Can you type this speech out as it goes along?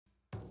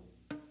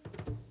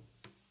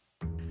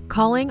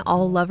Calling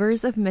all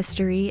lovers of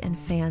mystery and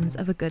fans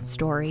of a good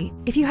story.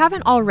 If you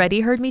haven't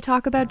already heard me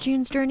talk about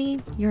June's Journey,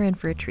 you're in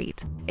for a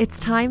treat. It's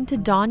time to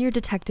don your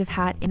detective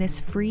hat in this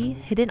free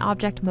hidden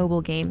object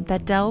mobile game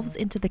that delves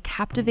into the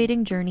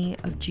captivating journey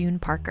of June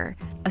Parker,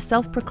 a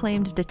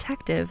self-proclaimed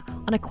detective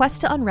on a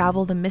quest to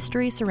unravel the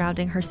mystery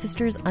surrounding her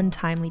sister's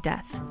untimely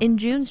death. In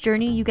June's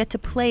Journey, you get to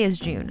play as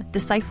June,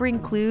 deciphering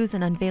clues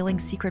and unveiling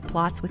secret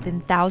plots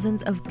within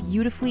thousands of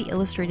beautifully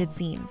illustrated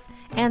scenes.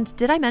 And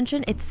did I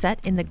mention it's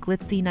set in the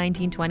glitzy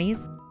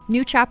 1920s?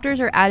 New chapters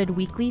are added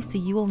weekly, so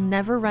you will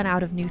never run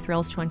out of new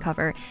thrills to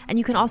uncover, and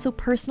you can also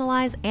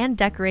personalize and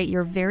decorate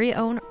your very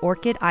own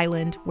Orchid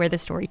Island where the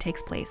story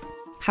takes place.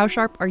 How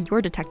sharp are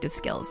your detective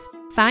skills?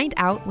 Find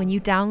out when you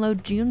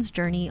download June's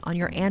Journey on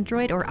your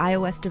Android or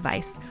iOS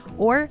device,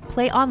 or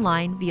play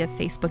online via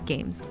Facebook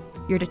Games.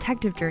 Your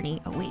detective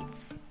journey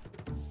awaits.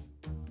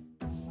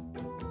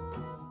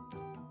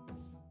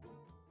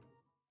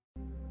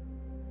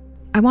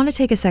 I want to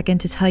take a second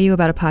to tell you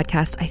about a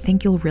podcast I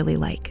think you'll really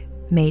like,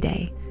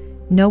 Mayday.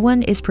 No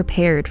one is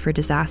prepared for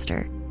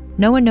disaster.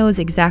 No one knows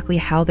exactly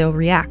how they'll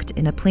react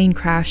in a plane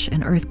crash,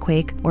 an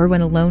earthquake, or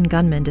when a lone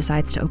gunman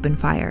decides to open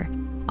fire.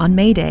 On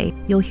Mayday,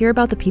 you'll hear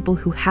about the people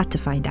who had to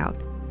find out,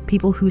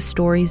 people whose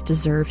stories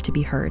deserve to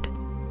be heard.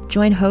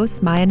 Join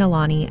hosts Maya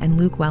Nalani and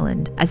Luke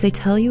Welland as they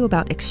tell you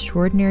about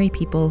extraordinary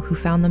people who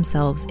found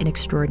themselves in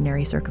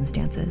extraordinary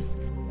circumstances.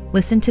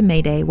 Listen to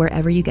Mayday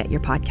wherever you get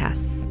your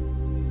podcasts.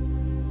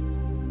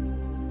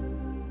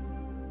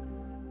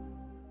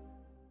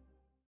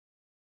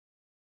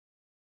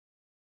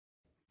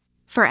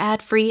 For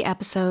ad-free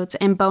episodes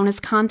and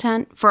bonus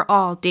content for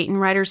all Dayton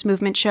Writers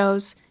Movement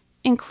shows,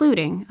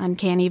 including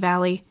Uncanny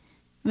Valley,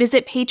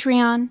 visit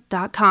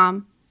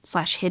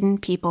patreon.com/Hidden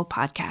People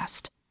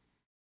Podcast.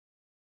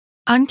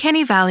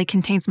 Uncanny Valley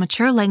contains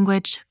mature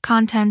language,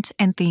 content,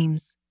 and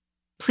themes.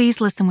 Please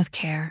listen with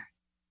care.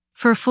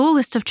 For a full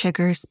list of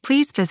triggers,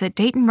 please visit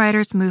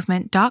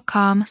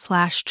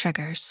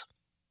DaytonWritersMovement.com/triggers.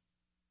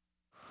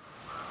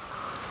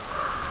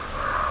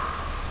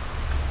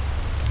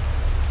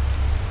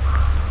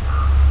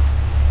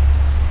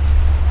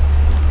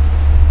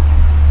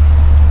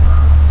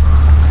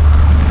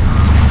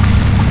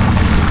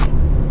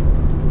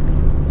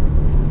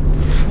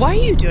 Why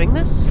are you doing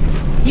this?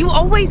 You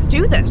always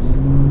do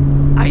this.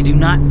 I do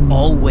not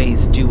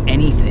always do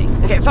anything.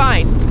 Okay,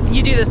 fine.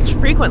 You do this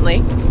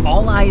frequently.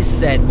 All I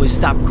said was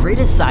stop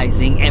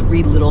criticizing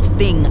every little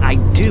thing I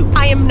do.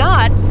 I am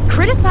not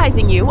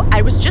criticizing you.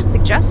 I was just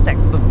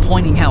suggesting. But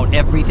pointing out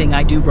everything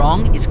I do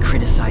wrong is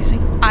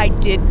criticizing. I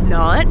did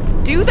not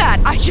do that.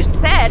 I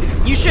just said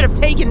you should have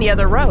taken the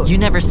other road. You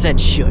never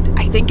said should.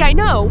 I think I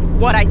know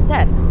what I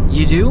said.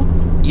 You do?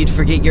 You'd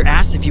forget your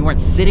ass if you weren't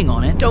sitting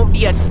on it. Don't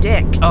be a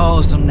dick. Oh,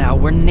 so now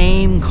we're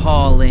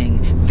name-calling.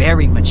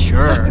 Very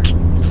mature.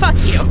 Fuck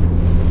you.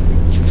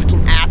 You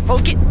fucking asshole.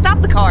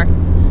 Stop the car.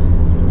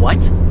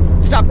 What?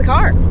 Stop the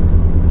car.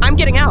 I'm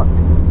getting out.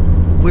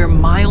 We're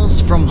miles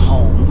from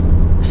home.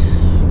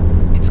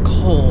 It's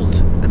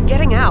cold. I'm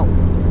getting out.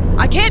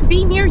 I can't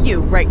be near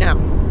you right now.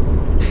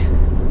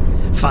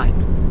 Fine.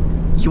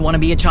 You want to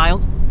be a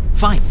child?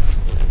 Fine.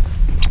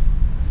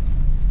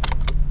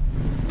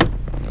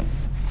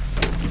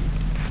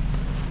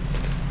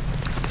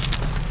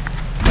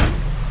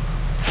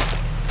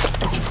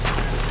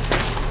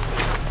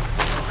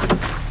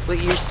 But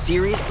you're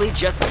seriously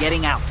just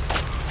getting out.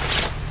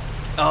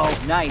 Oh,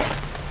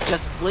 nice.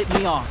 Just flip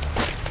me off.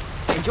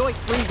 Enjoy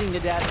freezing to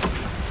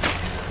death.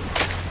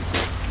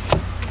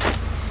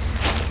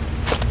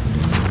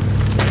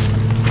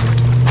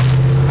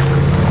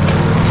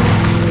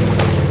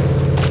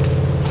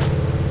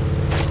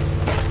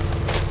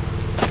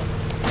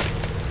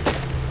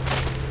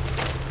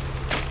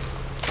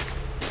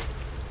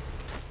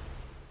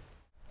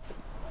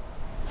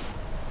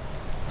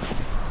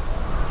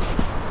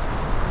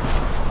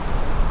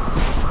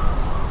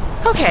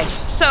 Okay,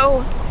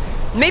 so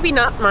maybe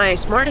not my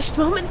smartest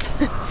moment.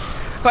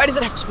 Why does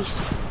it have to be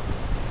so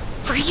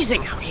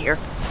freezing out here?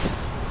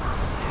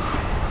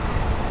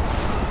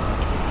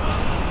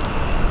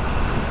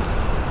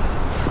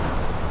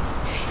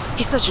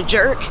 He's such a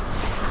jerk.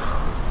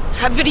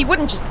 I bet he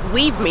wouldn't just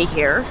leave me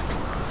here.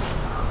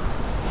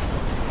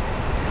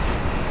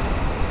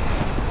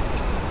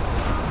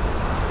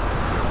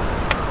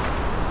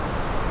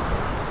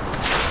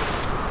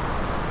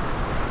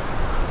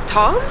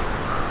 Tom?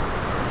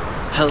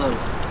 Hello,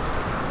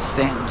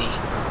 Sandy.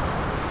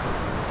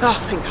 Oh,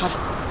 thank God.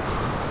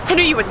 I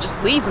knew you wouldn't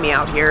just leave me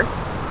out here.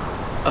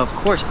 Of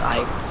course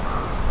I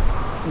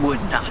would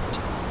not.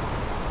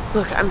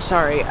 Look, I'm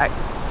sorry. I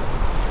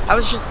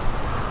just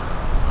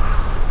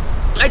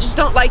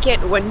don't like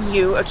it when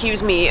you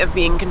accuse me of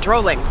being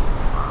controlling.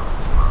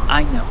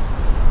 I know.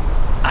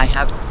 I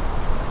have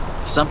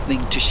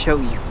something to show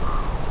you.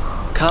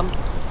 Come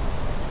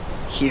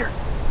here.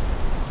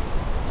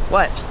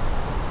 What?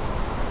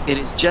 It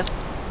is just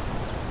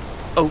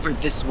over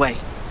this way.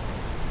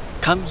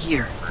 Come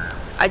here.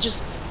 I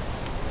just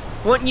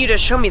want you to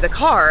show me the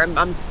car.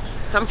 I'm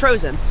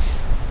frozen.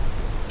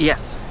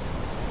 Yes.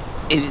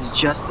 It is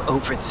just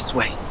over this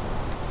way.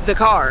 the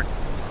car.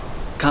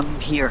 Come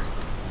here.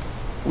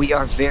 We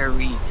are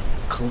very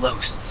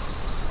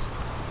close.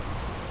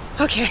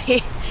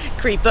 Okay,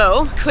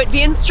 creepo, quit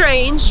being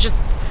strange.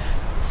 Just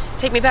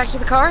take me back to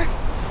the car?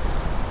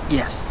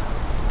 Yes.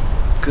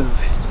 Good.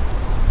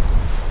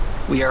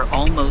 We are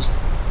almost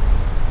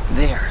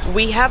there.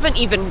 We haven't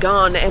even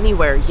gone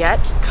anywhere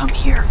yet. Come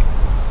here.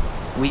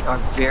 We are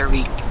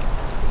very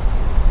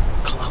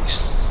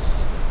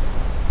close.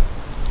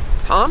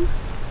 Tom?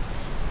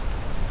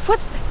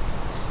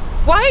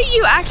 Why are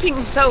you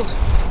acting so...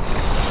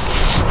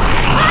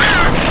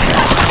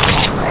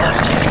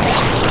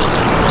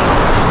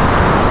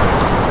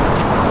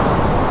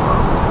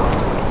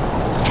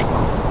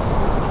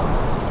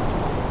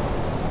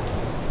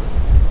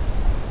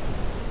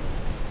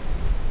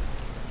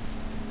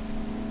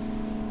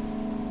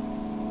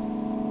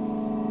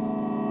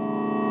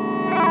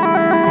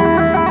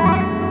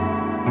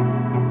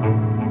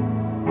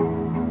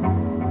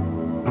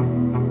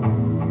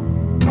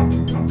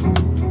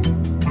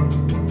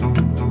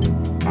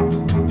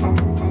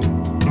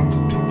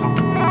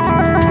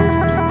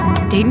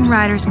 Dayton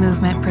Writers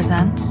Movement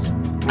presents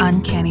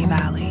Uncanny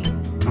Valley.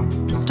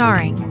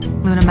 Starring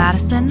Luna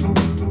Madison,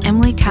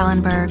 Emily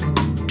Kallenberg,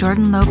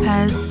 Jordan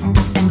Lopez,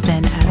 and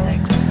Ben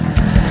Essex.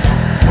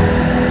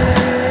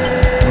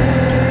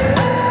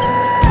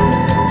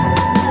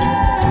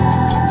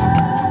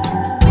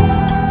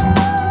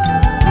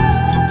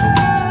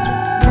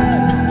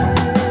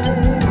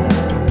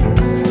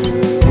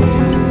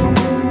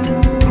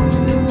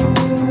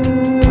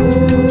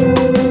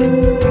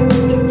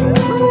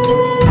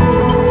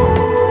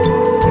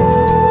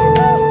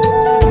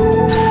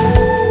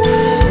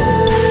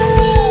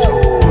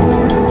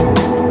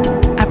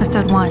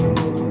 Episode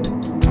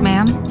 1.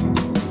 Ma'am,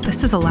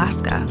 this is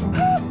Alaska.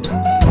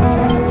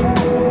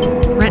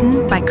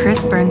 Written by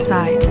Chris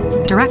Burnside.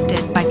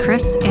 Directed by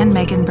Chris and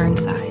Megan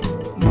Burnside.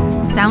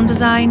 Sound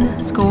design,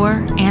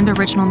 score, and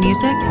original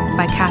music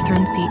by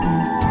Catherine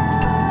Seaton.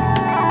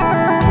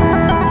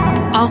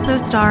 Also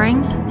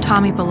starring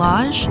Tommy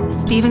Balaj,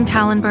 Stephen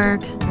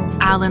Kallenberg,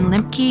 Alan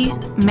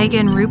Limpke,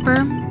 Megan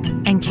Rupert,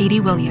 and Katie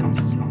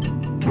Williams.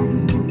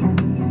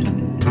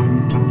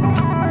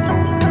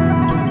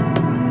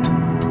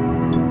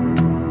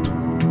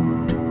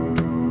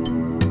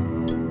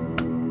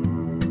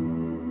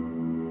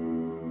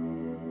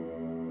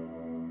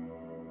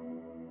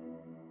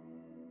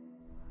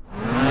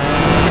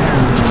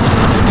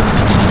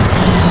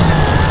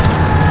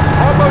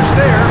 Almost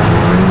there.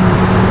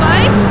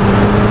 What?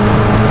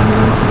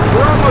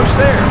 We're almost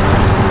there.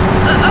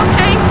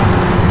 Okay.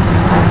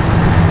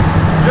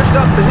 Just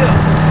up the hill.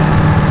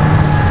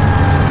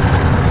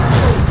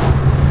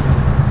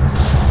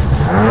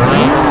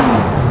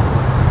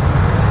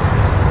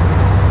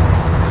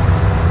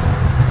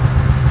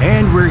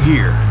 And we're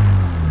here.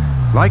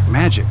 Like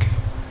magic.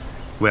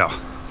 Well,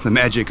 the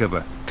magic of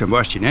a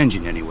combustion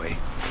engine, anyway.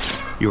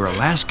 Your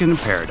Alaskan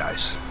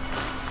paradise.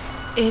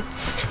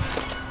 It's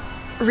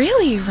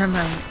really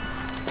remote.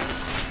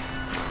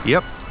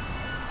 Yep.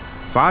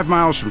 5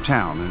 miles from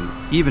town,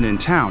 and even in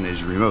town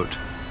is remote.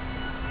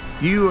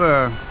 You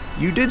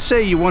did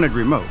say you wanted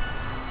remote.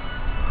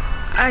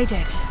 I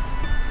did.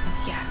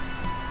 Yeah.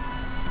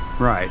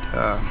 Right,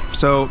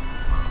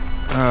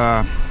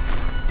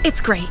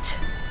 It's great.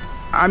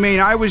 I mean,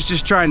 I was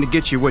just trying to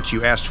get you what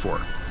you asked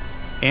for.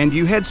 And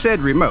you had said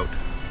remote.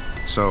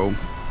 So,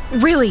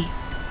 Really.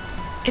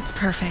 It's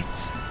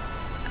perfect.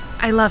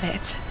 I love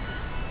it.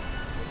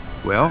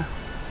 well,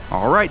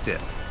 all right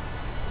then.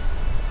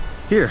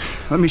 Here,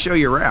 let me show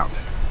you around.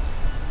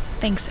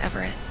 Thanks,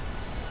 Everett.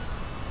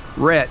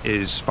 Rhett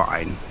is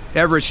fine.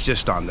 Everett's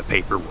just on the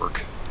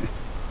paperwork.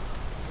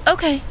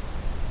 Okay.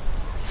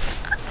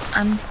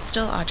 I'm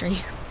still Audrey.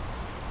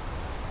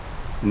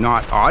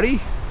 Not Audie?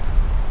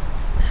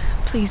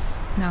 Please,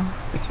 no.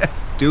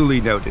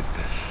 Duly noted.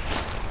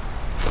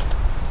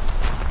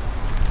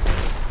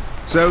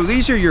 So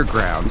these are your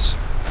grounds.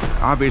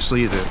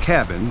 Obviously the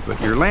cabin, but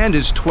your land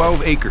is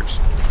 12 acres.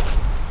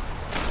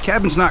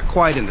 Cabin's not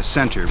quite in the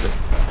center, but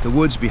the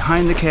woods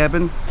behind the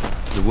cabin,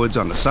 the woods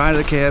on the side of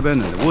the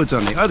cabin, and the woods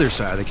on the other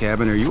side of the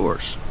cabin are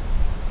yours.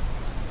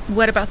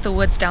 What about the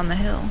woods down the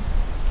hill?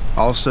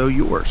 Also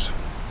yours.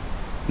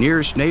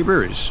 Nearest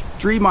neighbor is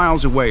 3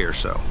 miles away or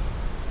so.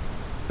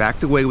 Back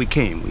the way we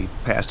came, we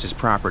passed his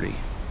property.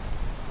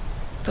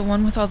 The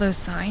one with all those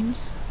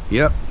signs?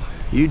 Yep.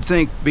 You'd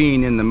think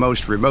being in the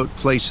most remote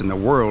place in the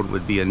world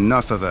would be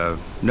enough of a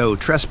no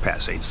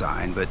trespassing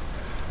sign, but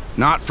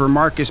not for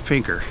Marcus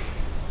Pinker.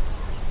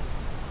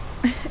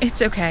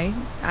 It's okay.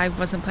 I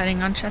wasn't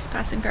planning on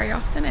trespassing very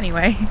often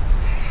anyway.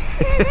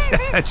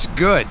 That's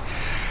good.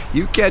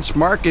 You catch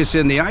Marcus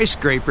in the ice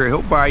scraper,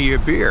 he'll buy you a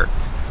beer.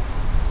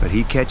 But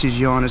he catches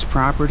you on his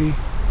property?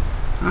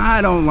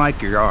 I don't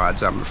like your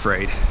odds, I'm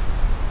afraid.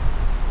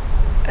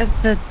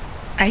 The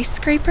ice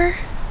scraper?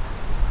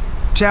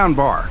 Town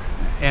bar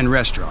and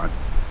restaurant.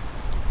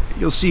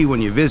 You'll see when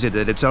you visit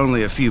that it's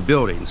only a few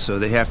buildings, so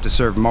they have to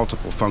serve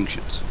multiple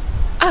functions.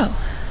 Oh,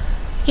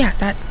 yeah,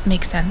 that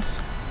makes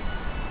sense.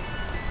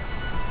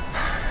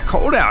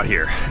 cold out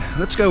here.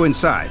 Let's go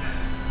inside.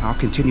 I'll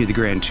continue the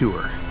grand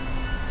tour.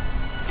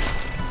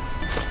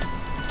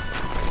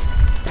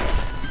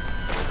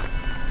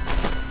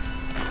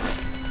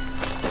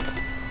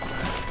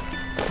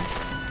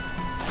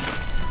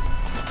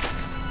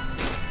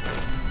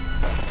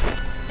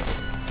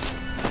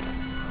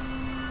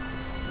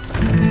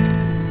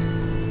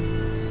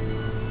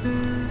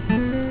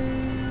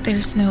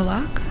 There's no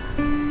lock?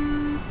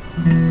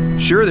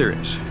 Sure there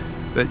is,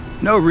 but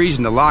no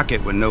reason to lock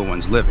it when no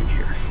one's living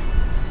here.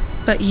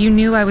 But you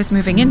knew I was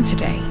moving in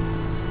today.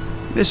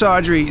 Miss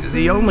Audrey,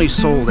 the only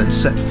soul that's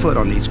set foot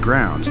on these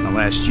grounds in the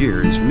last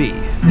year is me,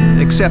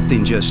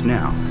 excepting just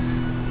now.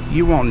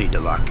 You won't need to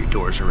lock your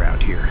doors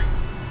around here.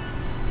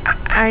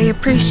 I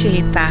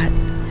appreciate that,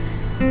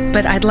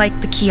 but I'd like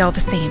the key all the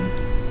same,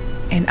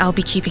 and I'll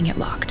be keeping it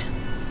locked.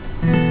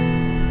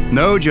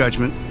 No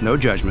judgment, no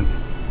judgment.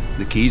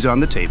 The key's on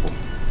the table.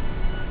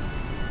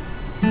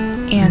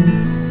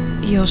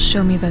 And you'll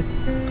show me the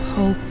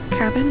whole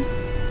cabin?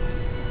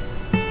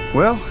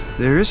 Well,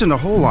 there isn't a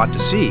whole lot to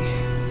see.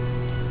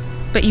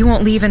 But you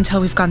won't leave until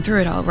we've gone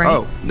through it all, right?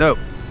 Oh,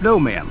 no,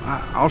 ma'am.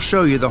 I'll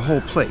show you the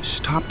whole place,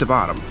 top to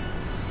bottom.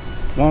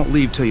 Won't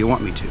leave till you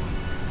want me to.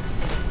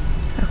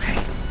 Okay.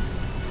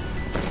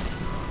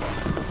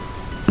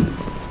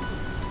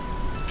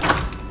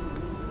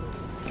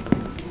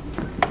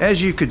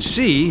 As you could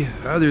see,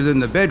 other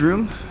than the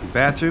bedroom,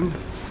 bathroom,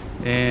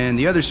 and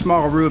the other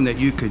small room that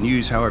you can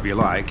use however you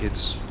like,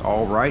 it's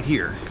all right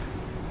here.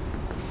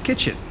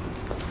 Kitchen.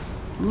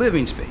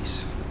 Living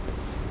space.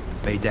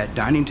 Made that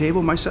dining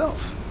table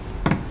myself.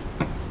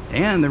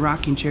 And the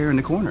rocking chair in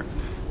the corner.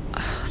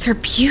 Oh, they're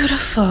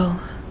beautiful.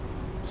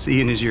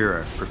 Seeing as you're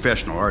a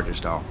professional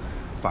artist, I'll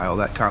file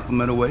that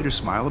compliment away to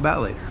smile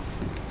about later.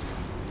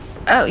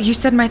 Oh, you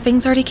said my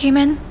things already came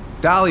in?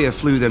 Dahlia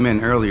flew them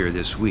in earlier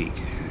this week,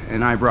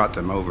 and I brought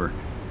them over.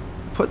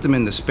 Put them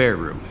in the spare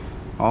room.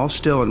 All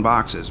still in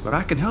boxes, but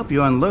I can help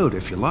you unload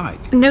if you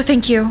like. No,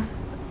 thank you.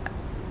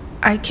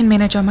 I can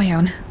manage on my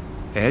own.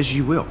 As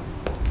you will.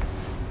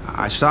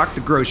 I stocked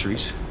the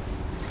groceries,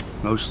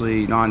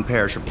 mostly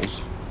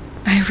non-perishables.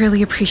 I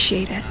really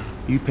appreciate it.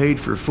 You paid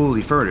for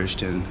fully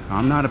furnished, and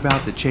I'm not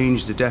about to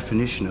change the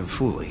definition of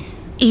fully.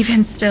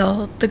 Even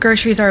still, the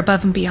groceries are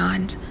above and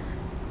beyond.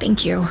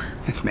 Thank you.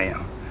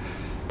 Ma'am.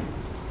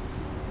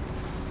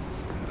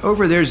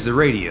 Over there's the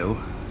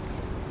radio.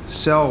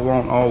 Cell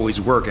won't always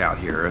work out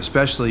here,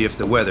 especially if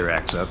the weather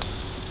acts up.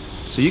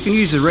 So you can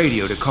use the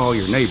radio to call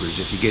your neighbors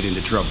if you get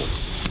into trouble.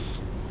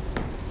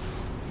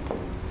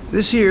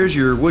 This here's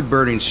your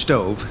wood-burning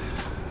stove.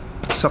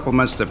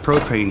 Supplements the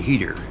propane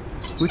heater.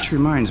 Which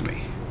reminds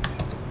me,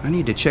 I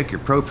need to check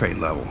your propane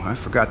level. I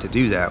forgot to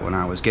do that when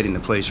I was getting the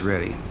place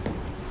ready.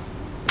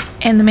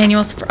 And the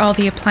manuals for all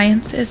the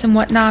appliances and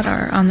whatnot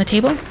are on the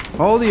table?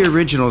 All the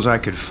originals I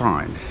could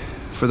find.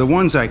 For the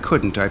ones I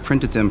couldn't, I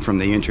printed them from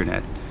the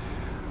internet.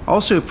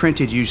 Also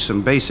printed you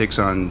some basics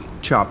on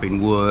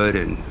chopping wood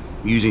and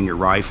using your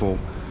rifle.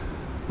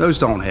 Those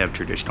don't have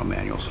traditional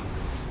manuals.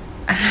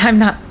 I'm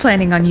not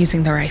planning on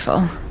using the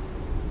rifle.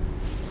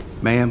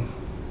 Ma'am,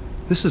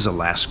 this is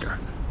Alaska.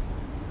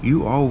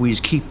 You always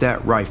keep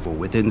that rifle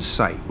within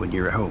sight when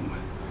you're at home.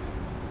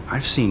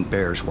 I've seen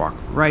bears walk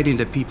right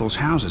into people's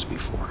houses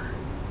before.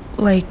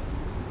 Like,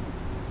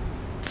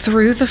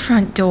 through the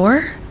front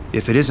door?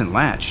 If it isn't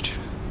latched,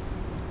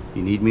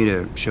 you need me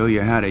to show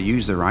you how to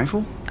use the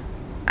rifle?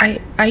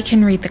 I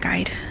can read the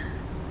guide.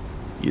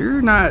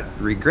 You're not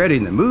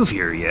regretting the move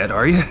here yet,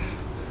 are you?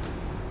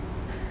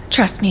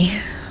 Trust me,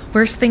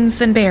 worse things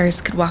than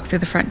bears could walk through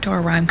the front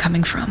door where I'm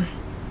coming from.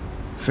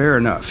 Fair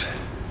enough.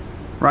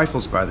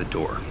 Rifle's by the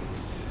door.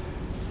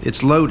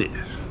 It's loaded.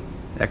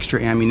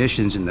 Extra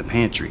ammunition's in the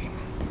pantry.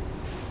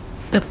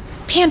 The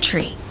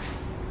pantry?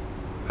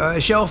 A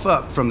shelf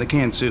up from the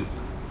canned soup.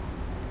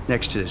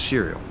 Next to the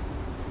cereal.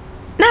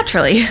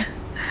 Naturally.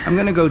 I'm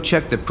gonna go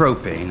check the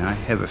propane. I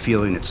have a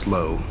feeling it's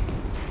low.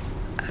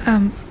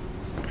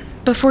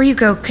 Before you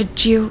go,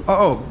 could you...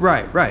 Oh,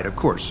 right, of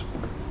course.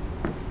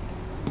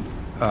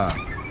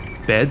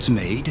 Bed's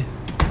made.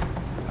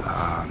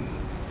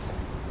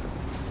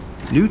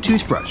 New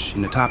toothbrush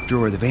in the top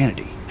drawer of the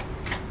vanity.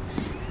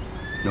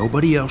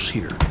 Nobody else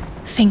here.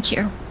 Thank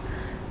you.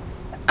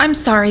 I'm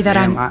sorry that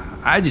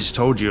I just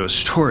told you a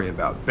story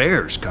about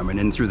bears coming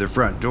in through the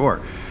front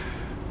door.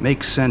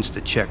 Makes sense to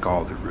check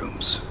all the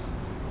rooms.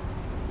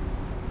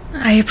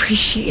 I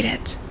appreciate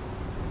it.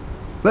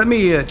 Let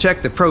me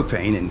check the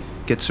propane and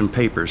get some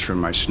papers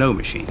from my snow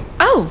machine.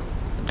 Oh,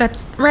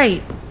 that's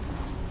right.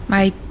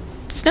 My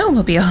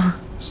snowmobile.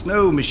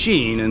 Snow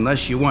machine,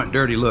 unless you want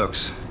dirty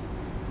looks.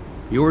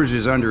 Yours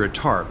is under a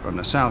tarp on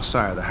the south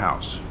side of the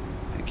house.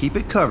 And keep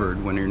it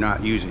covered when you're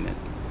not using it.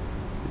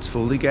 It's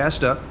fully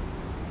gassed up.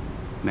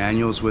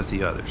 Manuals with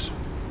the others.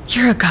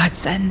 You're a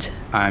godsend.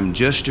 I'm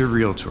just a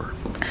realtor.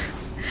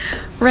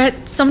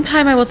 Rhett,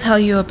 sometime I will tell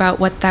you about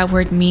what that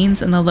word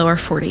means in the lower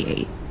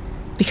 48.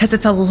 Because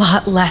it's a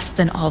lot less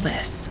than all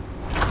this.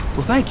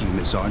 Well, thank you,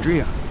 Miss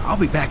Audrey. I'll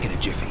be back in a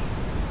jiffy.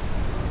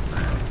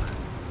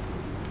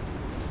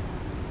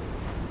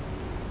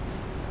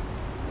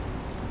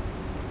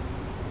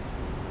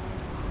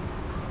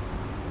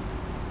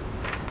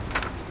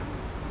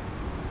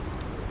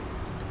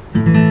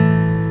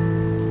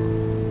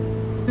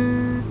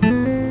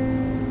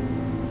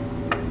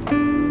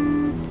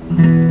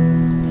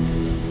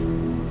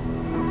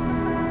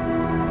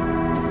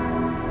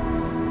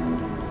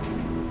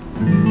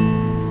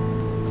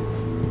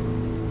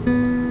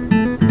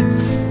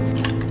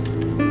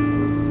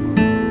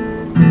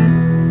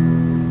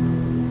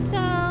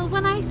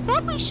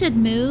 said we should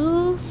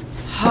move.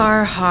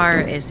 Har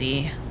har,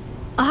 Izzy.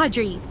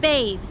 Audrey,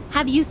 babe,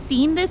 have you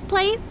seen this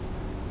place?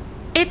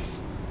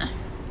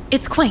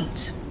 It's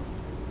quaint.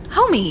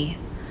 Homey.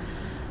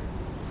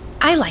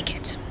 I like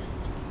it.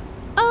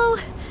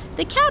 Oh,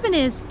 the cabin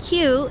is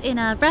cute in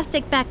a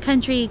rustic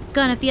backcountry,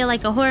 gonna feel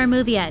like a horror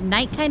movie at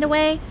night kind of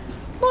way.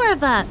 More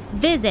of a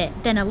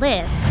visit than a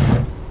live.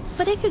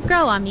 But it could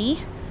grow on me.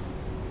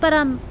 But,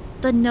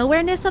 the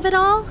nowhereness of it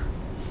all?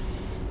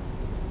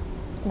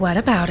 What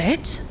about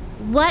it?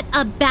 What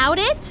about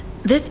it?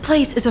 This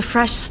place is a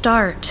fresh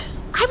start.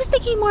 I was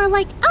thinking more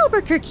like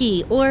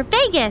Albuquerque or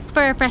Vegas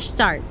for a fresh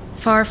start.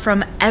 Far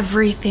from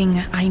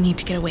everything I need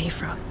to get away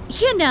from.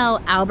 You know,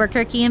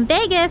 Albuquerque and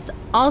Vegas,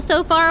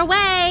 also far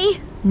away.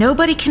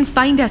 Nobody can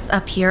find us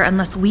up here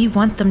unless we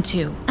want them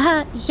to.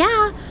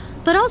 Yeah,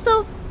 but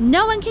also,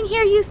 no one can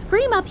hear you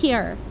scream up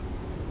here.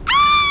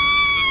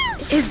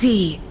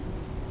 Izzy,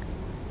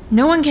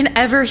 no one can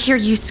ever hear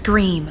you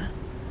scream.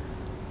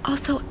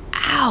 Also,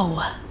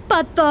 ow.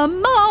 But the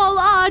mall,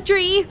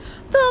 Audrey!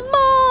 The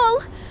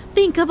mall!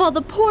 Think of all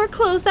the poor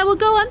clothes that will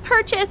go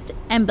unpurchased.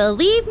 And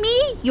believe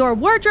me, your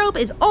wardrobe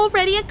is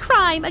already a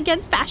crime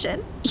against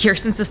fashion. Your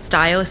sense of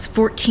style is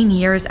 14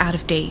 years out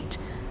of date.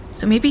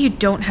 So maybe you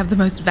don't have the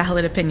most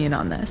valid opinion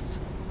on this.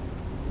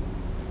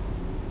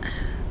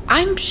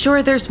 I'm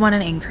sure there's one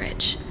in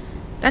Anchorage.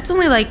 That's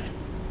only like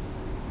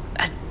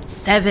a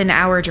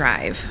 7-hour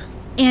drive.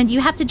 And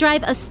you have to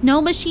drive a snow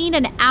machine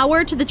an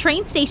hour to the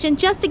train station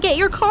just to get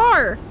your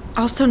car.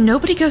 Also,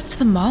 nobody goes to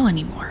the mall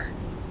anymore.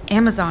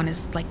 Amazon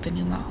is like the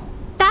new mall.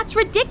 That's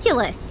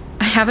ridiculous.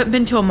 I haven't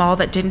been to a mall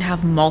that didn't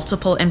have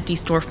multiple empty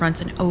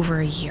storefronts in over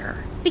a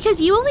year. Because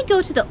you only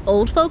go to the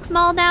old folks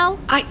mall now?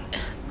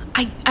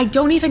 I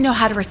don't even know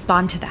how to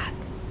respond to that.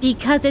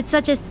 Because it's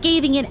such a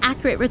scathing and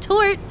accurate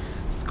retort.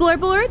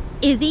 Scoreboard,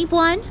 Izzy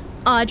 1,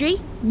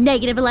 Audrey,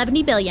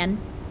 -11 billion.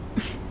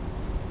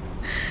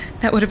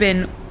 That would have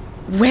been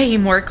way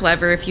more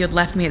clever if you had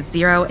left me at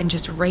 0 and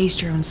just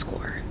raised your own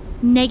score.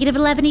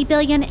 -11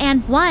 billion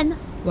and 1.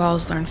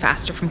 Walls learn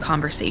faster from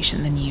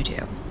conversation than you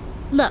do.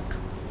 Look,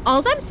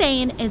 all I'm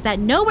saying is that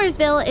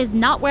Nowheresville is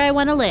not where I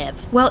want to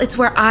live. Well, it's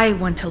where I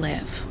want to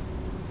live.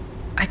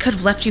 I could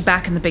have left you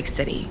back in the big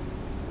city.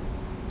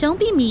 Don't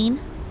be mean.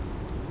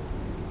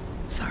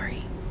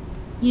 Sorry.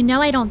 You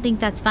know I don't think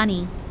that's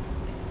funny.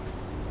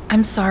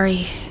 I'm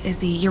sorry,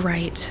 Izzy. You're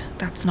right.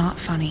 That's not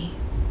funny.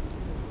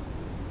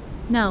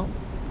 No,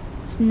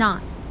 it's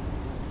not.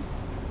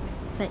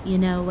 But you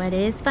know what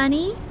is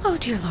funny? Oh,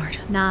 dear Lord.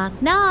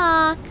 Knock,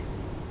 knock.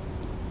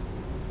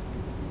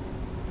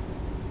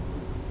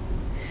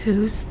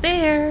 Who's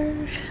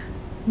there?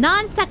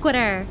 Non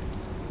sequitur.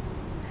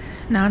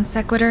 Non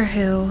sequitur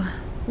who?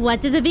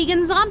 What does a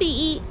vegan zombie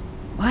eat?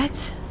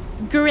 What?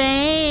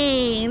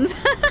 Grains.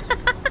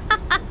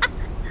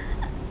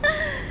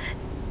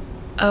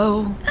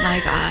 Oh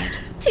my God.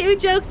 2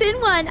 jokes in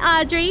one,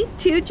 Audrey.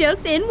 2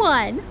 jokes in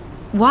one.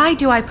 Why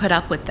do I put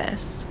up with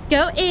this?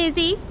 Go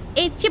Izzy.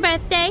 It's your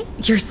birthday.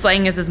 Your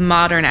slang is as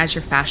modern as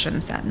your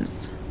fashion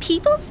sense.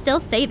 People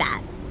still say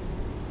that.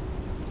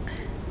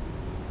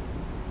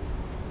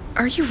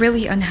 Are you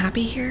really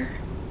unhappy here?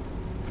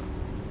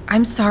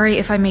 I'm sorry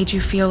if I made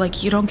you feel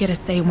like you don't get a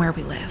say in where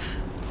we live.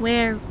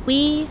 Where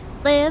we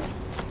live?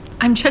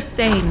 I'm just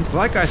saying.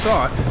 Like I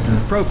thought,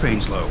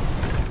 propane's low.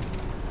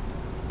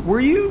 Were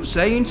you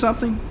saying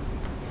something?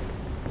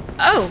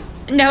 Oh,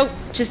 no,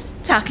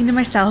 just talking to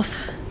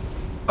myself.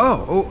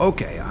 Oh,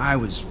 okay. I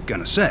was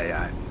gonna say,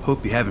 I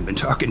hope you haven't been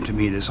talking to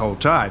me this whole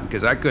time,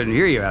 because I couldn't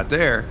hear you out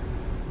there.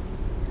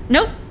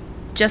 Nope,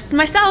 just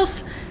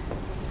myself.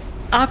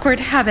 Awkward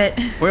habit.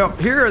 Well,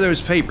 here are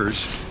those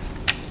papers.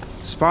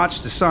 Spots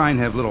to sign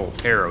have little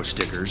arrow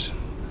stickers.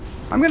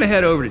 I'm gonna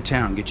head over to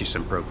town and get you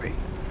some propane.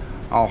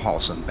 I'll haul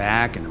some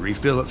back and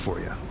refill it for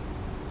you.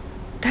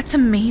 That's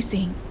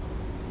amazing.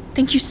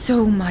 Thank you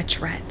so much,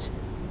 Rhett.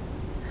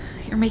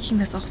 You're making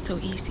this all so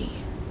easy.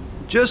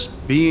 Just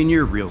being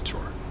your realtor.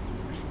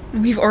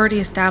 We've already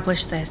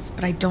established this,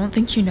 but I don't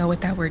think you know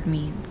what that word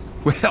means.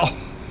 Well,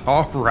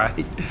 all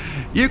right.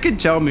 You can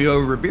tell me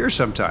over a beer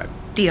sometime.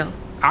 Deal.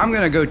 I'm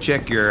gonna go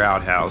check your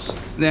outhouse,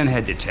 then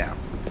head to town.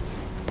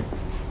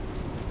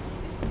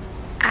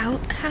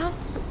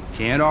 Outhouse?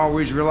 Can't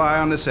always rely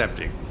on the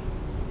septic.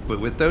 But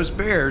with those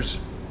bears,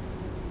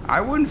 I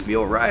wouldn't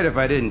feel right if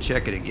I didn't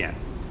check it again.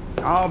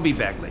 I'll be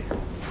back later.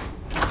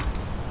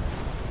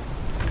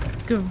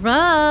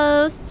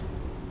 Gross.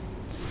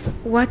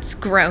 What's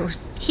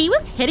gross? He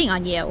was hitting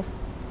on you.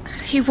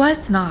 He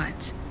was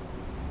not.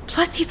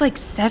 Plus, he's like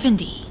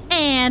 70.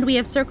 And we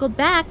have circled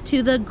back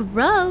to the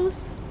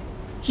gross.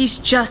 He's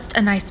just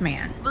a nice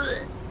man.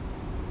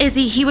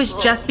 Izzy, he was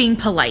just being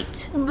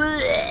polite.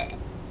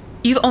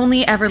 You've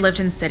only ever lived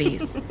in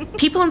cities.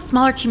 People in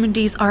smaller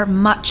communities are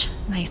much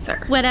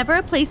nicer. Whatever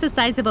a place the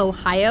size of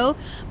Ohio,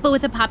 but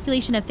with a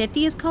population of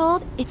 50 is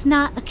called, it's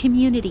not a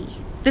community.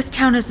 This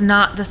town is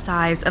not the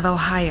size of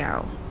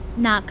Ohio.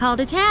 Not called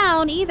a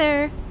town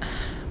either.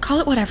 Call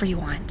it whatever you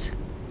want.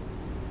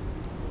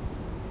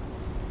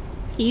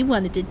 He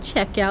wanted to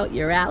check out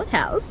your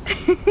outhouse.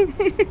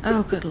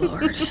 Oh, good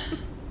Lord.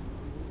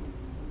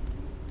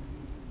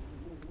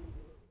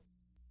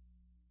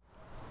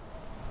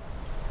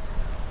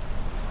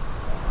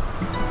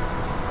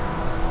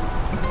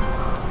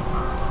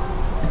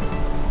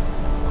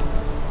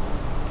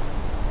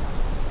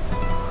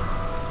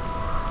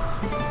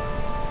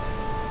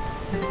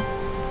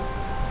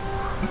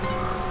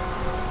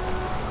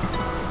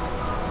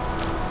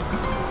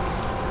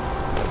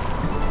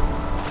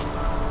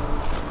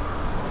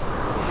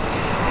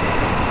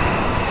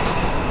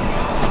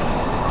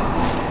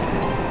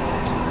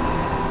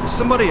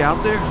 Somebody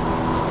out there?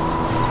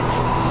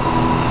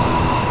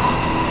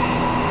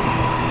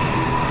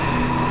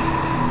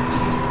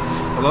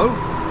 Hello?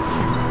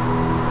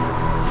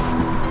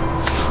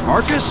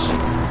 Marcus?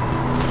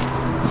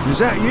 Is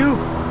that you?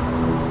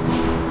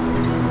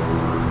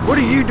 What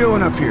are you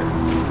doing up here?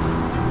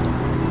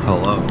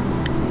 Hello,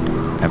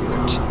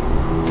 Everett.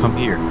 Come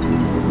here.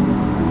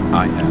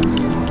 I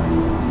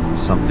have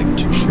something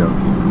to show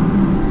you.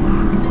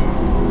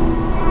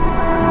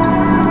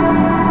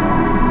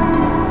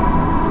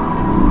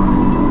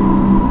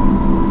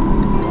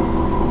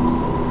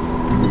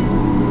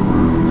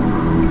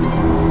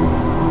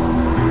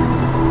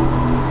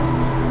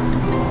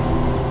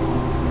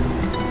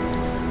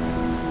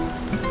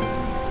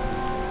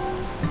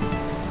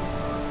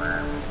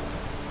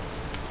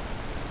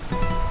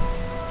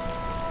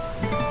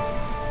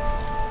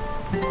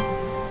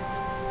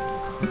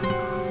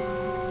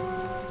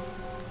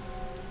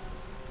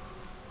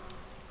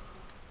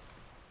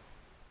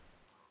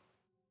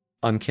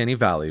 Uncanny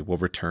Valley will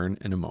return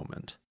in a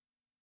moment.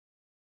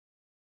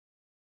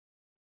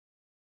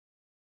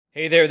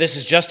 Hey there, this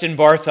is Justin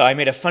Bartha. I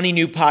made a funny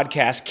new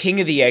podcast, King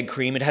of the Egg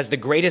Cream. It has the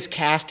greatest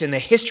cast in the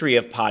history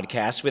of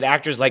podcasts with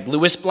actors like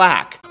Louis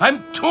Black.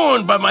 I'm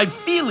torn by my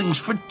feelings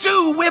for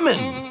two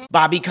women.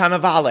 Bobby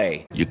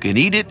Cannavale. You can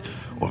eat it,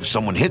 or if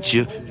someone hits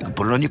you, you can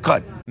put it on your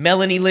cut.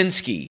 Melanie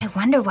Linsky. I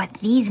wonder what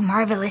these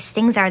marvelous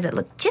things are that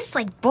look just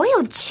like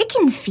boiled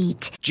chicken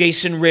feet.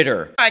 Jason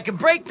Ritter. I can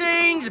break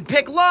things and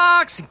pick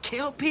locks and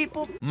kill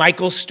people.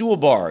 Michael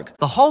Stuhlbarg.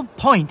 The whole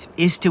point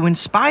is to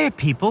inspire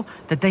people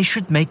that they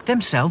should make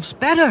themselves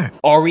better.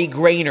 Ari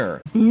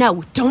Grainer.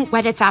 No, don't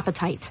whet its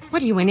appetite.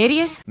 What are you, an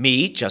idiot?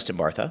 Me, Justin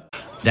Bartha.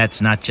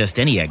 That's not just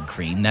any egg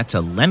cream, that's a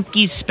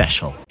Lemke's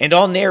special. And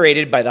all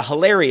narrated by the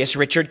hilarious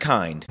Richard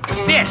Kind.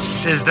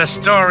 This is the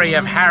story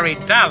of Harry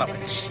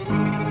Dalowitz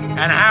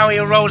and how he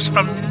rose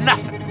from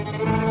nothing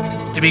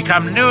to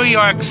become New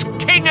York's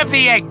King of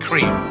the Egg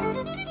Cream.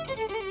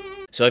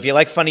 So if you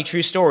like funny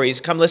true stories,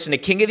 come listen to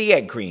King of the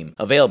Egg Cream,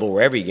 available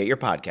wherever you get your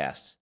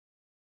podcasts.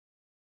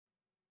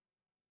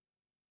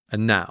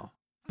 And now,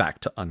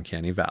 back to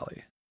Uncanny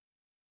Valley.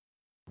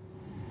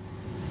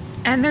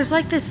 And there's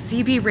like this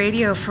CB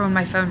radio for when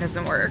my phone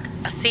doesn't work.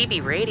 A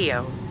CB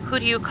radio? Who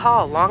do you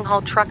call?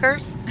 Long-haul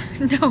truckers?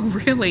 No,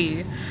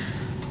 really.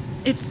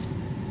 It's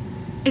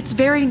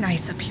very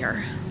nice up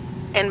here.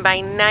 And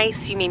by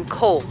nice, you mean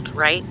cold,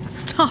 right?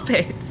 Stop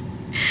it.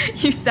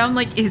 You sound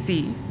like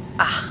Izzy.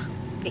 Ah,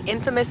 the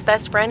infamous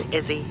best friend,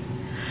 Izzy.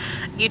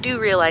 You do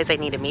realize I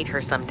need to meet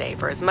her someday,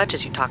 for as much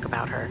as you talk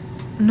about her.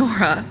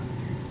 Nora,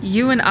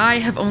 you and I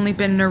have only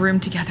been in a room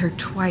together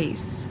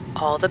twice.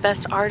 All the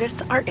best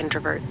artists are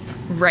introverts.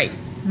 Right.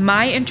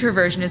 My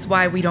introversion is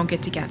why we don't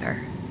get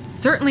together.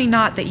 Certainly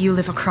not that you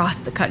live across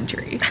the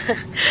country.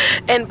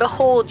 And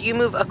behold, you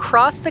move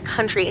across the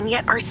country and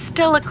yet are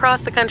still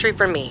across the country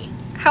from me.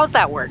 How's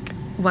that work?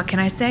 What can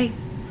I say?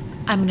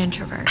 I'm an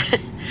introvert.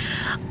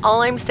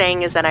 All I'm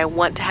saying is that I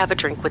want to have a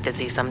drink with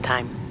Izzy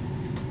sometime.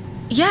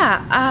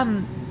 Yeah,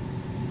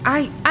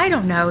 I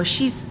don't know.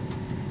 She's...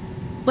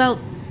 Well...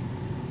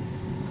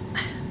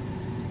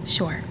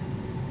 Sure.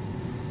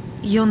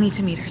 You'll need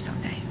to meet her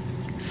someday.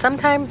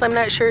 Sometimes I'm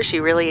not sure she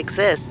really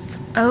exists.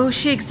 Oh,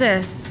 she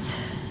exists.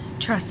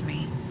 Trust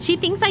me. She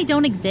thinks I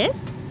don't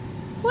exist?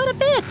 What a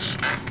bitch.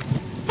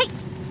 Hey,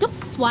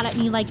 don't swat at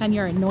me like I'm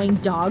your annoying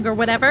dog or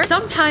whatever.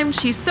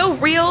 Sometimes she's so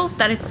real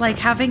that it's like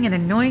having an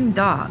annoying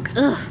dog.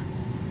 Ugh.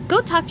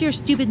 Go talk to your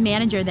stupid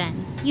manager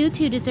then. You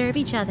two deserve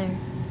each other.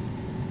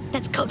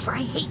 That's code for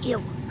I hate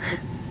you.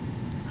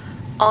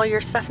 All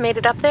your stuff made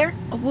it up there?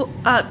 Well,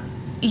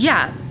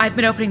 yeah. I've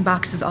been opening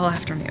boxes all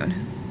afternoon.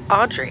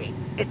 Audrey,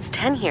 it's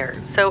 10 here,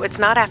 so it's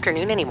not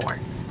afternoon anymore.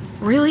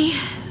 Really?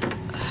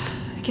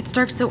 It gets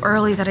dark so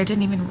early that I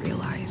didn't even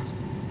realize.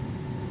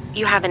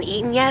 You haven't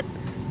eaten yet?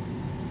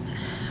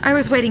 I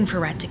was waiting for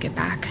Rhett to get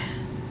back.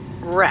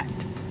 Rhett?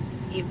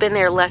 You've been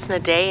there less than a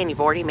day and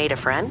you've already made a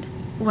friend?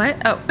 What?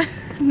 Oh,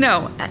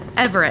 no,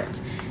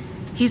 Everett.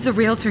 He's the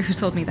realtor who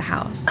sold me the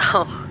house.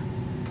 Oh,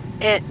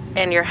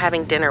 and you're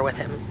having dinner with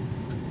him.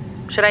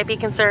 Should I be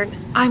concerned?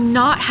 I'm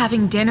not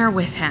having dinner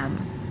with him.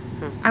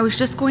 I was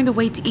just going to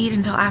wait to eat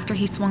until after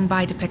he swung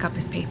by to pick up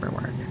his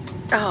paperwork.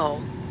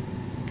 Oh.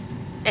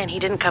 And he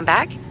didn't come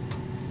back?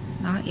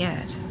 Not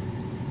yet.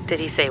 Did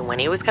he say when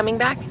he was coming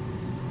back?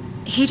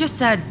 He just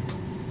said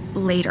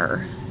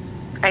later.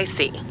 I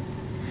see.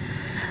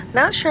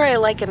 Not sure I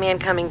like a man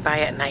coming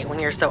by at night when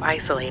you're so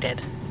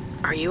isolated.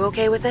 Are you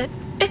okay with it?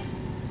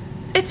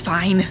 It's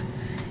fine.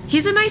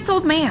 He's a nice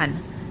old man.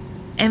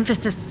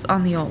 Emphasis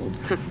on the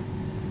old.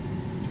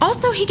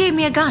 Also, he gave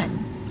me a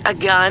gun. A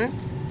gun?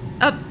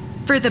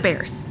 For the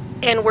bears.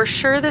 And we're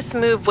sure this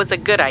move was a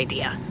good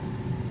idea.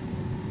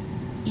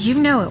 You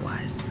know it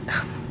was.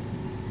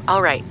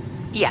 All right,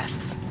 yes.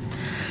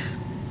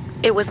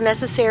 It was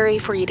necessary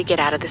for you to get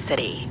out of the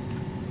city.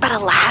 But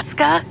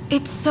Alaska?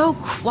 It's so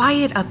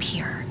quiet up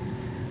here.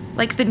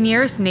 Like the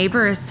nearest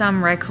neighbor is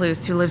some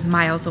recluse who lives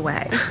miles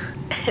away.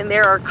 And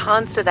there are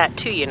cons to that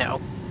too, you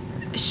know.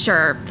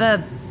 Sure,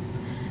 the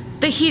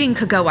heating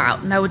could go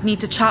out and I would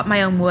need to chop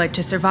my own wood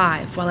to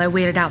survive while I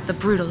waited out the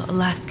brutal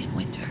Alaskan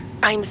winter.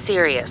 I'm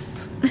serious.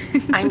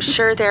 I'm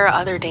sure there are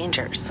other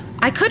dangers.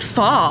 I could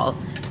fall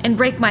and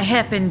break my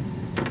hip in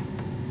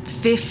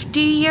 50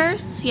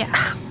 years?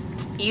 Yeah.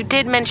 You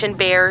did mention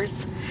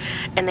bears,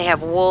 and they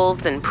have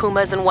wolves and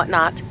pumas and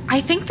whatnot.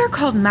 I think they're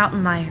called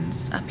mountain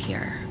lions up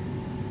here.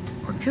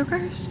 Or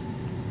cougars?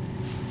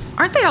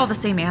 Aren't they all the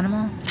same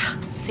animal?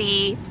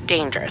 See,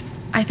 dangerous.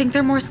 I think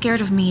they're more scared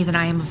of me than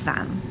I am of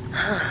them.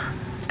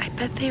 I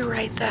bet they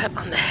write that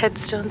on the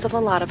headstones of a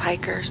lot of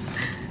hikers.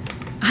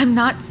 I'm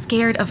not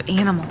scared of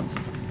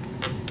animals.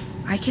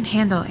 I can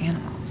handle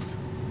animals.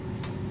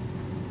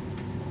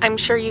 I'm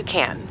sure you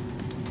can.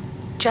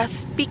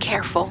 Just be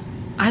careful.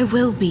 I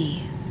will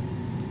be.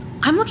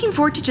 I'm looking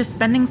forward to just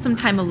spending some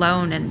time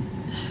alone and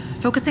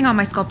focusing on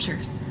my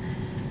sculptures.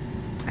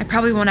 I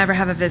probably won't ever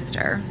have a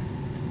visitor.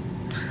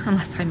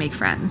 Unless I make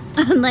friends.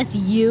 Unless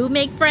you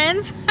make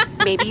friends?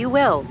 Maybe you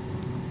will.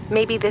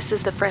 Maybe this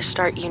is the fresh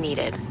start you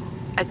needed.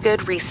 A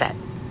good reset.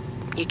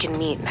 You can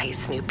meet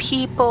nice new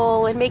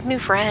people and make new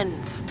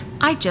friends.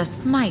 I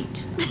just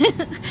might.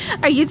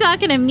 Are you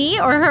talking to me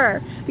or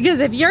her? Because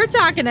if you're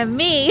talking to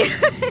me...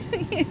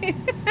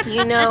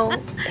 You know,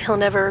 he'll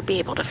never be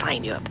able to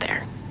find you up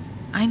there.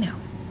 I know.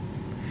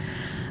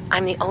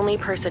 I'm the only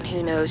person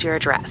who knows your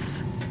address.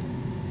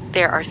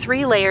 There are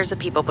 3 layers of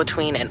people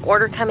between an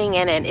order coming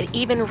in and it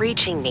even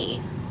reaching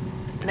me.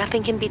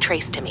 Nothing can be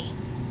traced to me.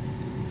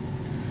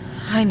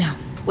 I know.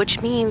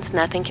 Which means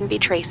nothing can be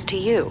traced to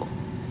you.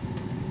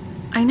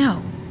 I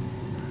know.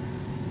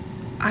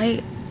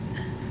 I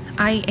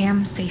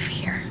am safe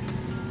here.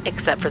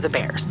 Except for the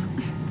bears.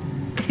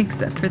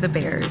 Except for the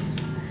bears.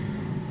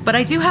 But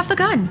I do have the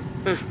gun.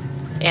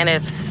 And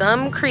if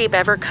some creep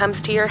ever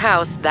comes to your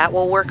house, that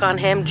will work on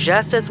him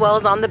just as well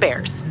as on the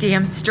bears.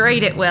 Damn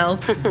straight it will.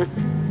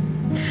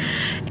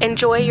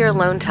 Enjoy your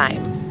alone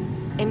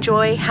time.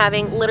 Enjoy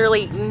having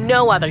literally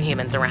no other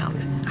humans around.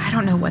 I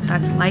don't know what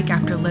that's like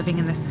after living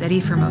in the city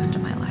for most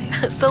of my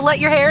life. So let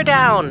your hair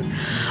down.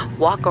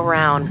 Walk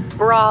around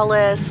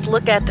braless,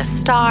 look at the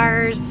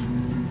stars.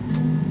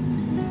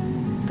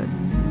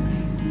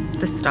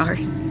 The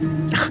stars?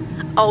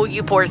 Oh,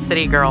 you poor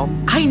city girl.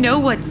 I know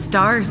what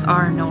stars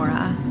are,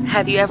 Nora.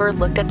 Have you ever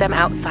looked at them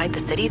outside the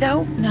city,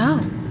 though? No.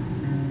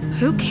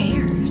 Who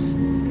cares?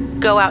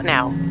 Go out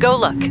now. Go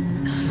look.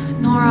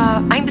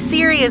 Nora... I'm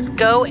serious.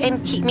 Go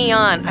and keep me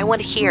on. I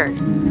want to hear.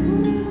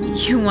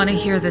 You want to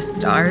hear the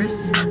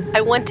stars?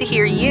 I want to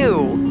hear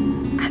you.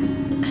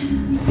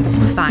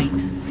 Fine.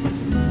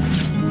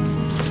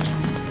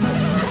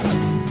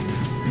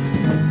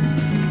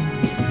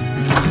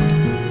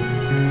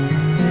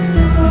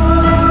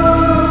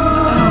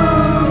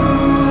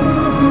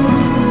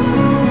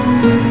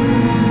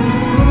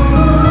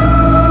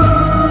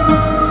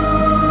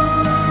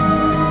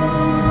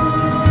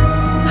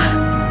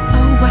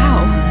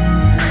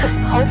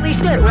 Holy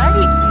shit,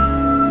 right?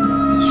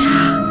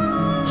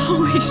 Yeah.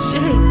 Holy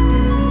shit.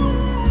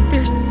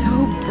 They're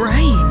so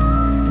bright.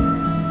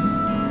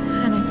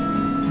 And it's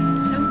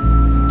so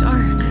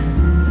dark.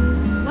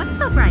 What's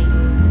so bright?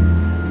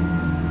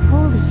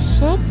 Holy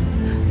shit.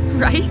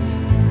 Right?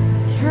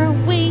 There are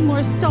way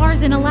more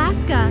stars in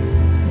Alaska.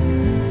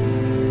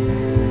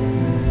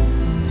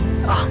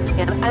 Oh,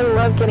 man, I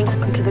love getting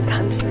out into the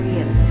country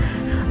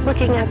and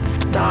looking at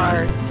the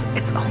stars.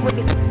 It's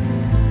always...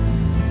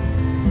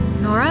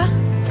 Nora?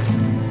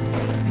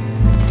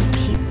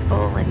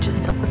 Peaceful and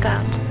just to look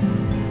up.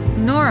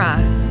 Nora.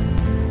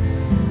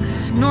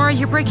 Nora,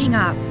 you're breaking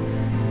up.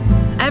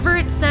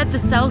 Everett said the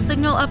cell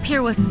signal up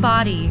here was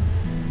spotty.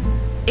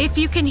 If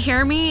you can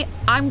hear me,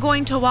 I'm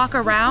going to walk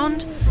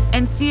around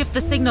and see if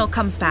the signal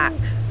comes back.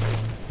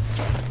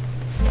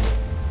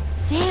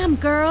 Damn,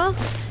 girl.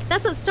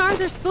 That's what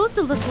stars are supposed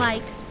to look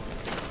like.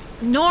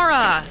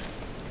 Nora,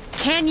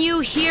 can you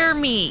hear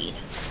me?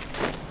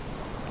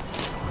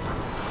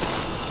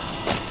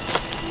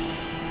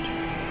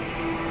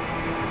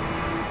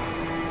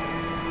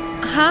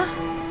 Huh?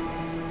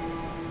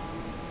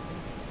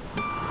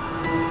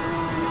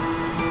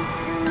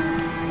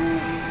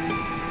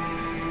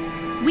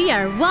 We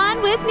are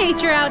one with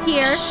nature out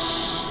here.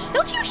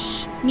 Don't you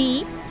shh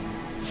me.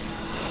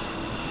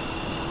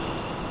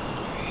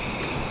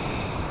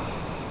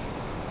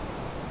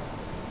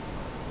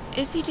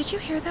 Izzy, did you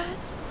hear that?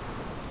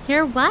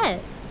 Hear what?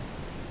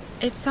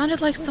 It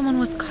sounded like someone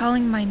was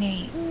calling my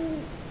name.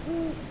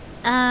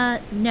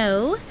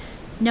 No.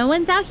 No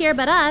one's out here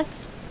but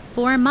us.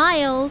 4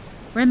 miles.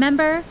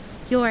 Remember?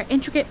 Your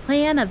intricate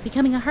plan of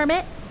becoming a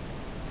hermit?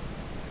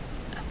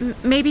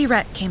 Maybe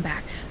Rhett came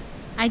back.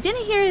 I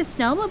didn't hear his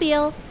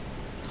snowmobile.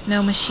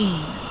 Snow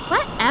machine.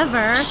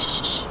 Whatever.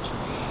 Shh.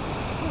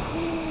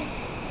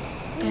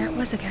 There it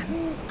was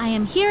again. I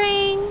am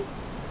hearing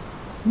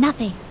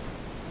nothing.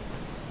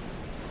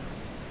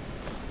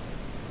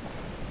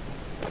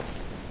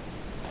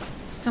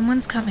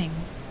 Someone's coming.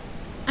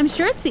 I'm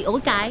sure it's the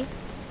old guy.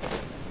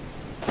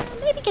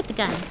 Maybe get the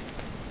gun.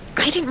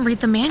 I didn't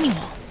read the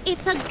manual.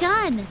 It's a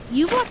gun.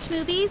 You watch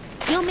movies.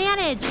 You'll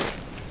manage.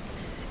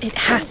 It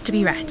has to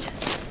be Rhett.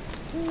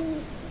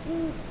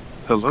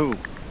 Hello,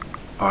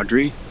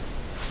 Audrey.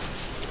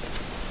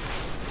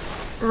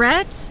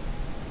 Rhett?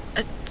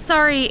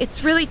 Sorry,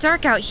 it's really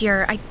dark out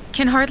here. I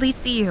can hardly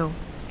see you.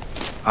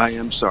 I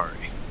am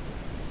sorry.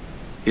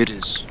 It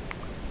is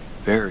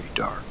very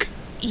dark.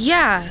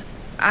 Yeah,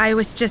 I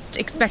was just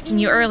expecting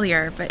you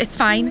earlier, but it's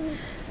fine.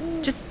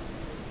 Just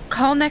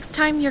call next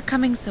time you're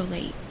coming so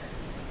late.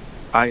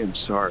 I am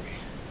sorry.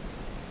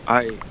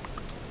 I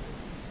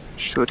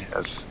should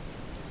have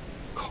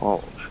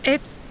called.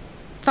 It's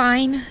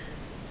fine.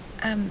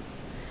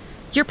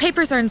 Your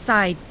papers are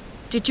inside.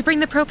 Did you bring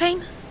the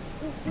propane?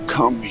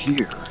 Come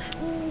here.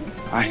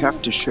 I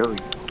have to show you.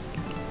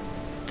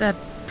 The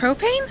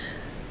propane?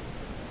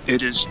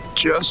 It is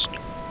just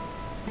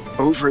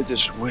over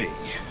this way.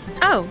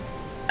 Oh,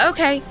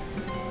 okay.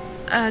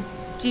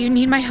 Do you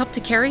need my help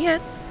to carry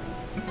it?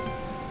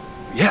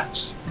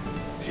 Yes.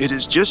 It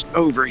is just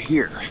over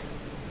here.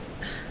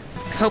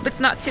 Hope it's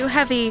not too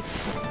heavy.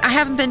 I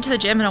haven't been to the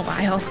gym in a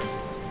while.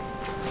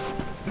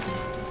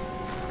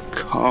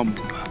 Come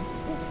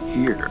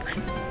here.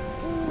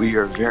 We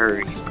are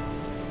very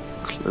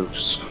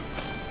close.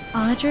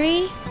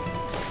 Audrey?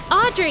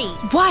 Audrey!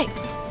 What?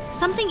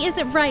 Something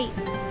isn't right.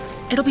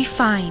 It'll be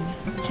fine.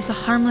 He's a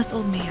harmless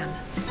old man.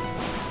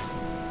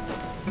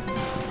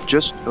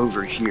 Just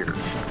over here.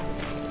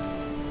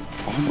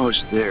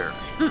 Almost there.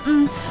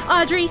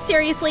 Audrey,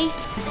 seriously,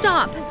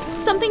 stop.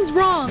 Something's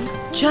wrong.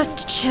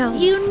 Just chill.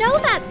 You know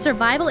that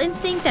survival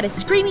instinct that is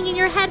screaming in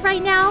your head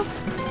right now?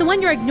 The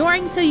one you're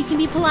ignoring so you can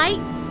be polite?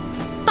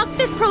 Fuck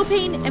this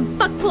propane and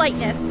fuck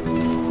politeness.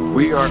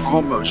 We are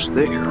almost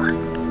there.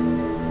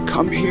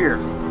 Come here.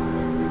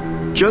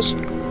 Just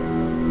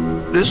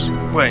this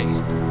way.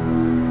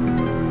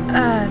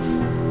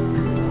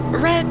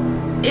 Rhett,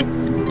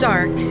 it's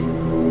dark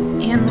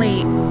and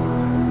late.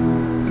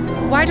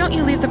 Why don't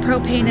you leave the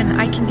propane and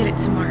I can get it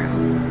tomorrow?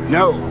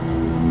 No.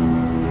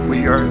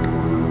 We are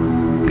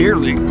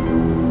nearly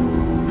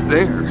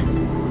there.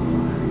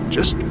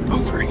 Just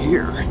over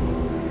here.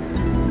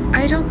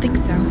 I don't think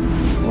so.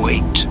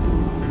 Wait.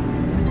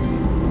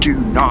 Do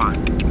not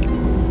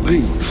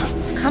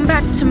leave. Come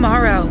back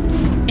tomorrow,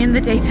 in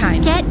the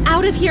daytime. Get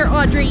out of here,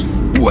 Audrey.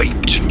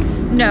 Wait.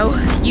 No,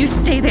 you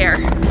stay there.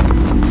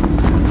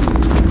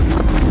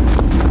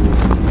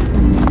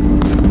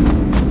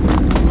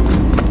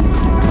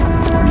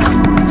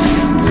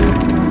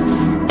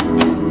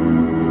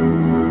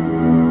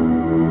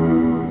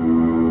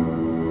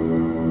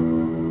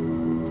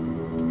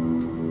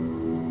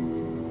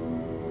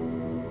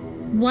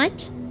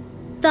 What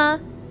the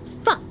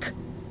fuck?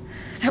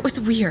 That was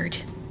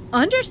weird.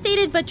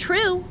 Understated but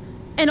true.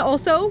 And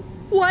also,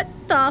 what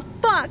the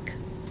fuck?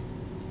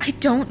 I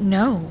don't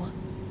know.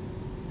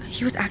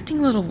 He was acting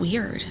a little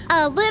weird.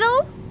 A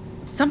little?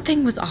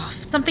 Something was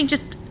off. Something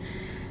just...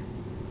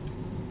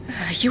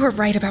 You were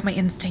right about my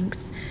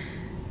instincts.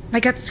 My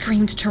gut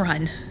screamed to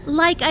run.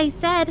 Like I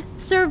said,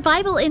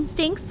 survival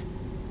instincts.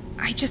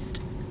 I've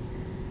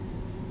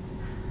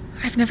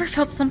never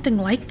felt something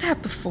like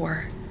that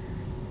before.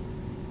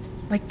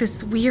 Like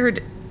this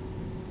weird...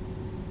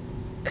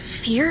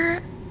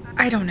 fear?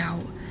 I don't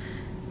know.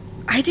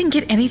 I didn't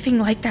get anything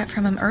like that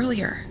from him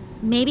earlier.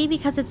 Maybe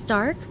because it's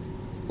dark?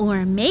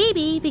 Or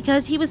maybe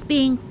because he was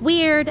being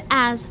weird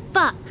as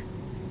fuck.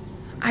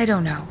 I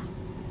don't know.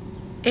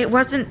 It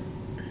wasn't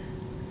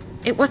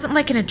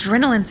like an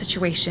adrenaline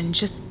situation,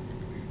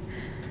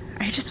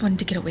 I just wanted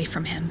to get away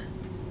from him.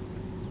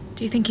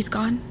 Do you think he's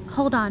gone?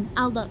 Hold on,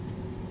 I'll look.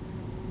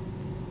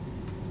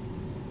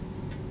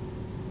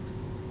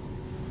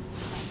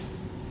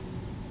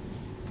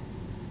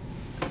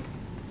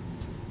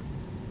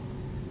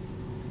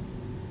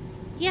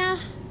 Yeah,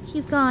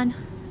 he's gone.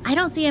 I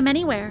don't see him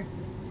anywhere.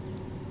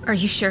 Are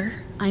you sure?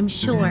 I'm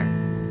sure.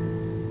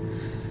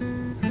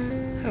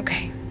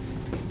 Okay.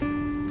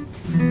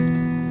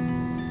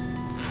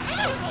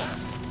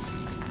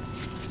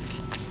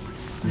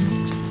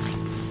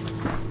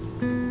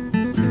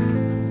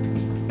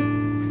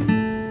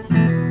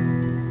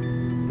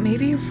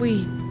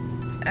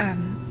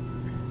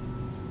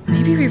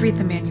 Maybe we read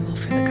the manual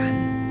for the gun.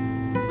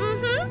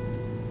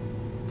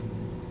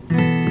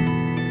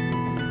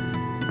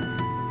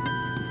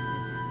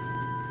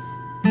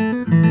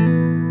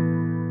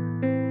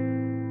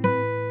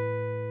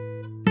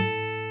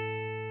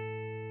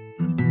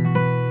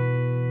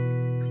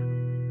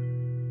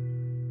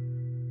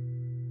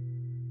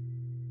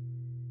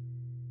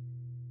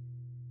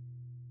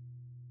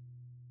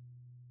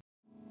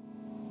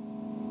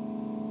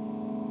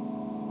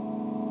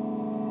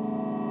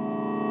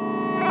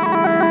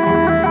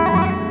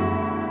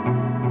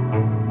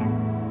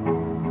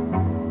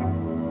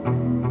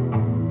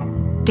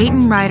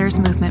 Dayton Writers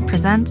Movement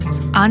presents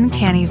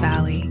Uncanny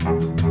Valley.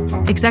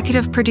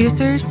 Executive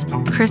producers,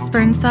 Chris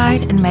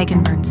Burnside and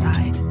Megan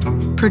Burnside.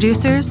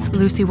 Producers,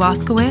 Lucy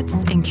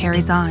Waskowitz and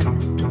Carrie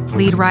Zahn.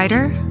 Lead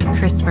writer,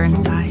 Chris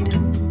Burnside.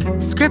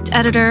 Script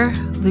editor,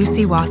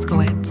 Lucy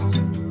Waskowitz.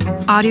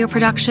 Audio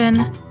production,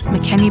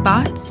 McKenny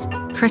Botts,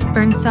 Chris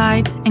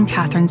Burnside, and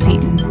Catherine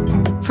Seaton.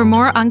 For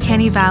more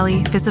Uncanny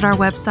Valley, visit our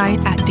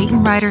website at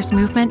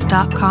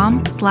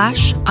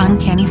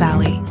DaytonWritersMovement.com/Uncanny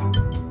Valley.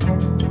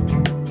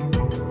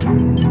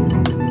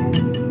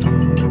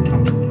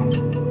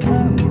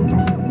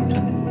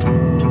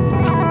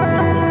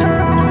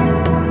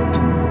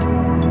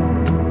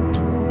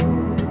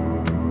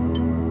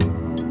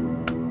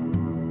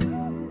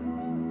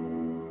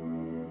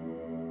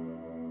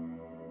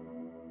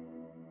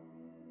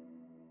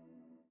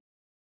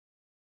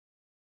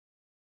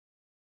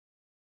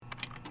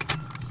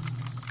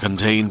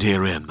 Contained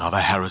herein are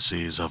the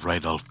heresies of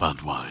Radolf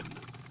Burntwine,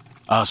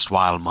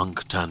 erstwhile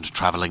monk turned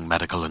traveling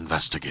medical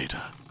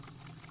investigator.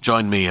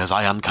 Join me as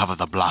I uncover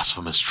the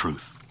blasphemous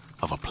truth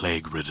of a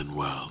plague-ridden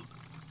world,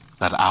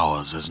 that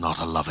ours is not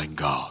a loving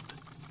God,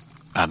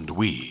 and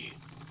we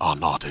are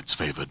not its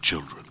favored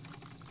children.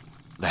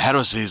 The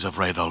heresies of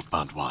Radolf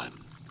Burntwine,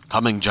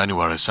 coming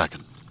January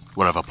 2nd,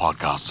 wherever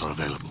podcasts are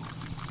available.